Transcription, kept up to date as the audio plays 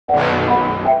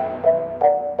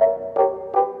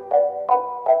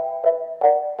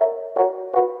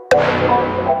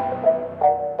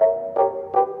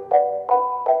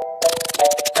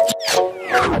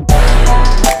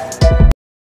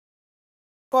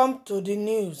Welcome to the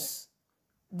news.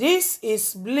 This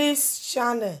is Bliss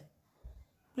channel.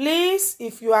 Please,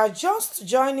 if you are just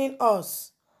joining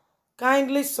us,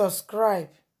 kindly subscribe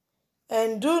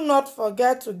and do not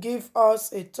forget to give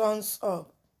us a thumbs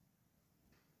up.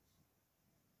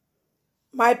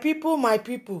 My people,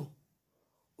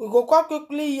 we go quite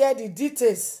quickly hear the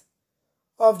details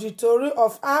of the story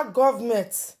of our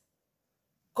government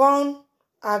can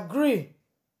agree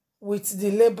with the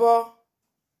Labour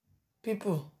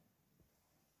people.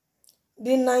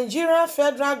 The Nigerian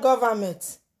federal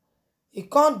government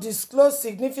can't disclose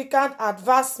significant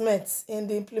advancements in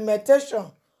the implementation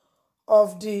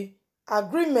of the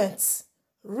agreements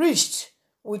reached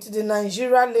with the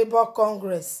Nigeria Labour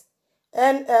Congress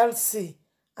 (NLC)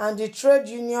 and the Trade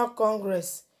Union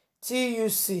Congress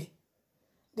 (TUC).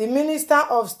 The Minister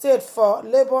of State for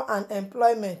Labour and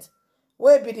Employment,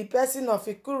 wey be the person of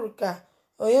Nkeiruka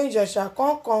Onyejeocha,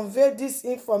 can convey this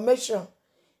information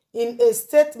in a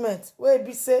statement wey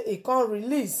be say e can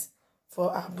release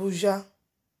for Abuja.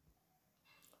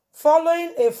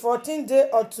 Following a 14-day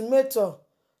ultimatum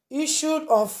issued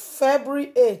on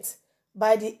February 8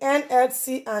 by the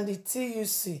NLC and the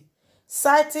TUC,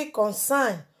 citing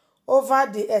concern over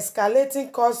the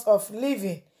escalating cost of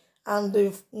living and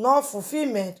the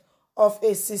non-fulfillment of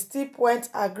a 60-point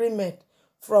agreement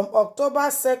from October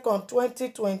 2,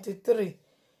 2023,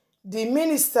 the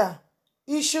minister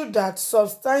issued that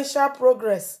substantial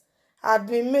progress had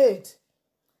been made.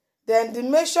 Then the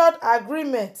measured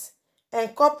agreement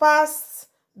encompassed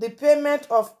the payment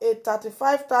of a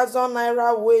 35,000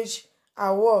 naira wage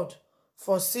award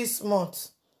for 6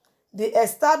 months, the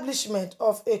establishment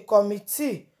of a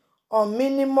committee on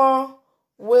minimum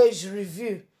wage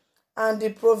review, and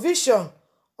the provision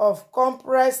of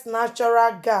compressed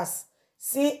natural gas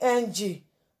 (CNG)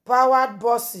 powered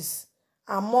buses,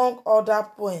 among other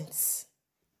points.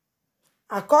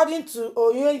 According to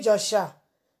Onyejeocha,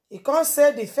 he can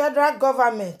say the federal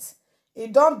government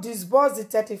don't disburse the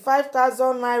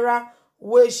 35,000 naira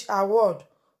wage award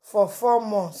for 4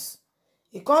 months.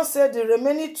 He can say the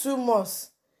remaining 2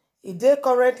 months they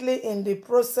currently in the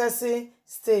processing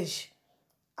stage.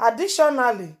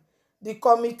 Additionally, the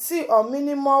Committee on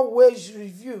Minimum Wage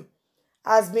Review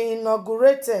has been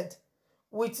inaugurated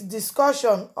with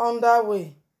discussion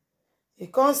underway. He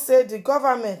can say the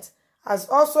government has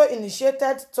also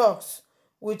initiated talks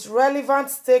with relevant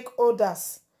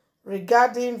stakeholders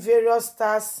regarding various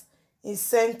tax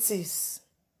incentives.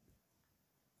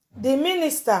 The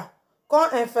minister can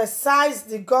emphasize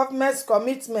the government's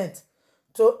commitment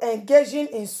to engaging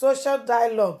in social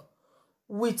dialogue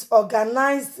with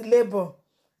organized labor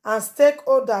and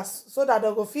stakeholders so that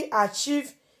they go fit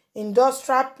achieve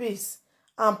industrial peace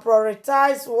and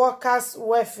prioritize workers'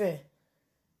 welfare.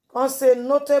 Can say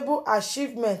notable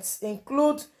achievements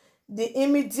include the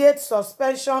immediate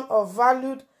suspension of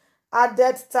valued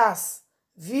added tax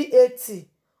 (VAT)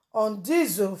 on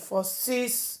diesel for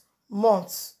 6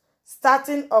 months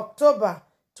starting October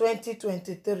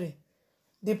 2023,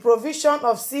 the provision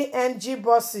of CNG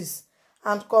buses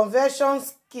and conversion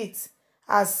kits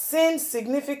has seen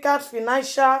significant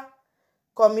financial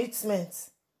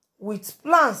commitments, with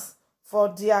plans for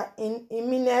their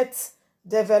imminent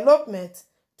development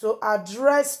to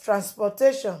address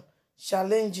transportation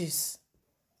challenges.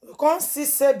 We can see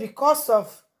say because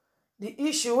of the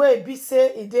issue wey be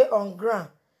say e dey on ground,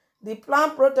 the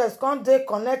planned protest can dey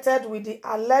connected with the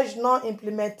alleged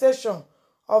non-implementation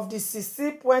of the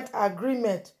 60-point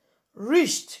agreement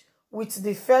reached with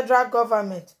the federal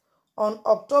government on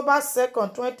October 2,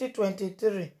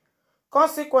 2023,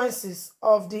 consequences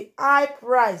of the high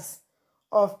price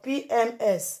of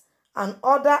PMS and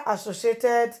other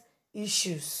associated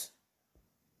issues.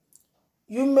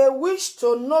 You may wish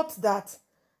to note that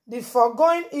the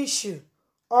foregoing issue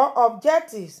or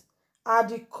objectives are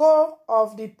the core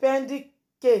of the pending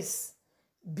case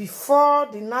before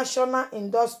the National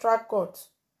Industrial Court.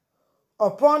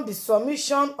 Upon the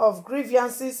submission of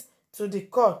grievances to the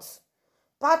court,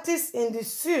 parties in the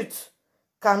suit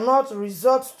cannot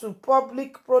resort to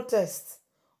public protest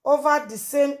over the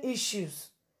same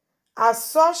issues, as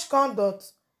such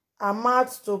conduct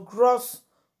amounts to gross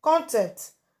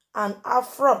contempt and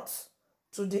affront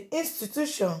to the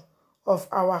institution of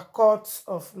our courts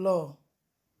of law.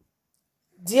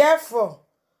 Therefore,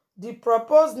 the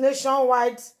proposed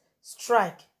nationwide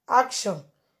strike action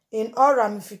in all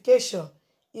ramifications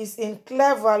is in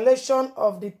clear violation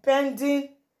of the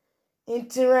pending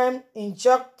interim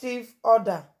injunctive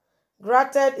order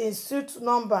granted in suit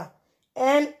number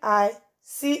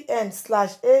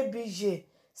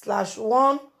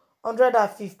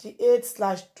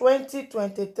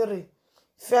NICN/ABJ/158/2023,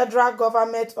 Federal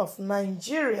Government of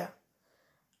Nigeria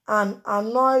and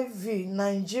Hanoi v.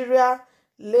 Nigeria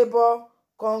Labour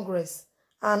Congress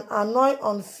and Hanoi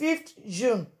on 5th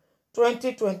June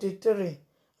 2023,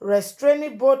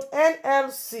 restraining both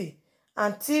NLC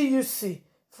and TUC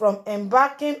from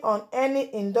embarking on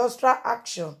any industrial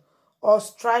action or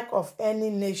strike of any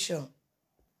nation.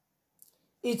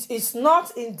 It is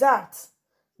not in doubt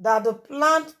that the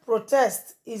planned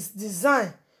protest is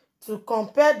designed to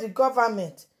compel the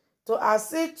government to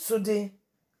accede to the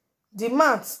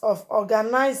demands of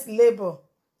organized labor.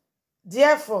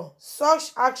 Therefore,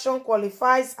 such action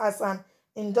qualifies as an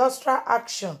industrial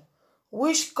action,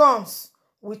 which comes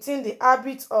within the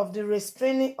ambit of the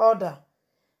restraining order.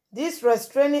 This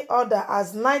restraining order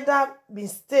has neither been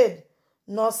stayed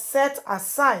nor set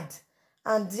aside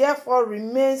and therefore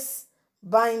remains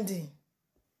binding.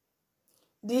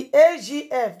 The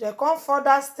AGF, the come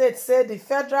further state, say the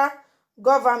federal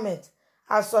government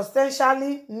has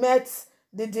substantially met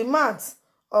the demands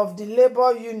of the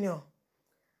labor union,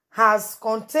 has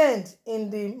contained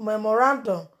in the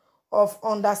memorandum of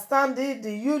understanding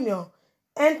the union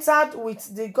entered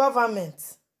with the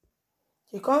government.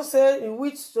 He can say in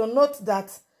which to note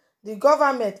that the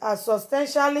government has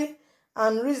substantially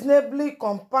and reasonably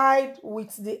complied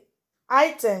with the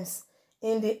items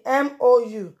in the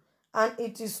MOU, and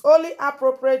it is only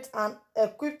appropriate and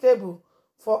equitable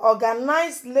for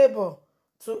organized labor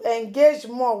to engage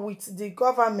more with the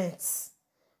governments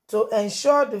to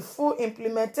ensure the full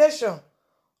implementation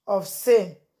of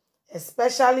same,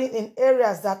 especially in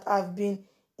areas that have been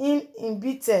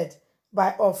inhibited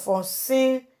by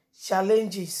unforeseen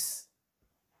challenges.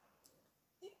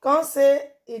 He can say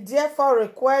it therefore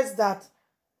requires that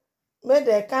may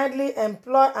they kindly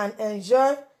employ and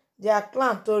enjoy their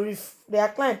client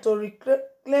to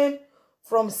reclaim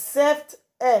from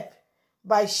self-help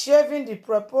by shelving the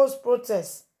proposed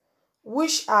protests,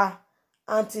 which are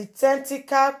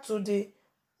antithetical to the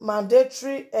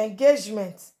mandatory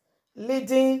engagement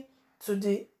leading to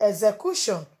the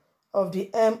execution of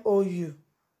the MOU,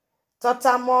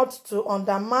 tantamount to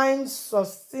undermine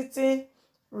substituting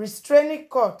restraining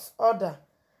court order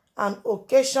and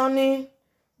occasioning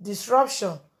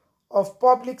disruption of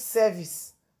public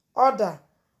service, order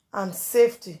and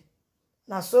safety.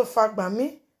 Na so far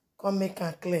gbami come make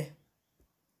am clear.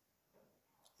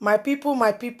 My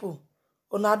people,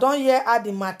 una don hear how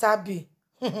the matter be.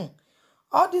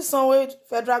 All this one wey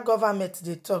federal government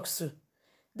dey talk so,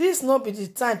 this no be the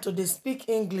time to dey speak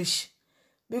English,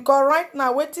 because right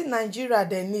now wetin Nigeria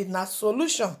dey need na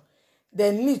solution.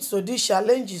 Dem need to these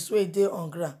challenges wey dey on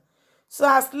ground. So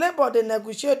as labour dey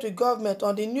negotiate with government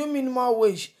on the new minimum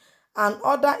wage and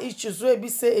other issues wey be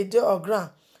say e dey on ground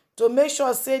to make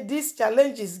sure say these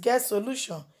challenges get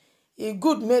solution, e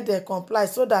good make dem comply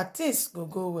so that things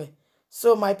go well.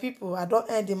 So my people, I don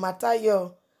end the matter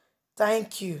here.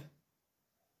 Thank you.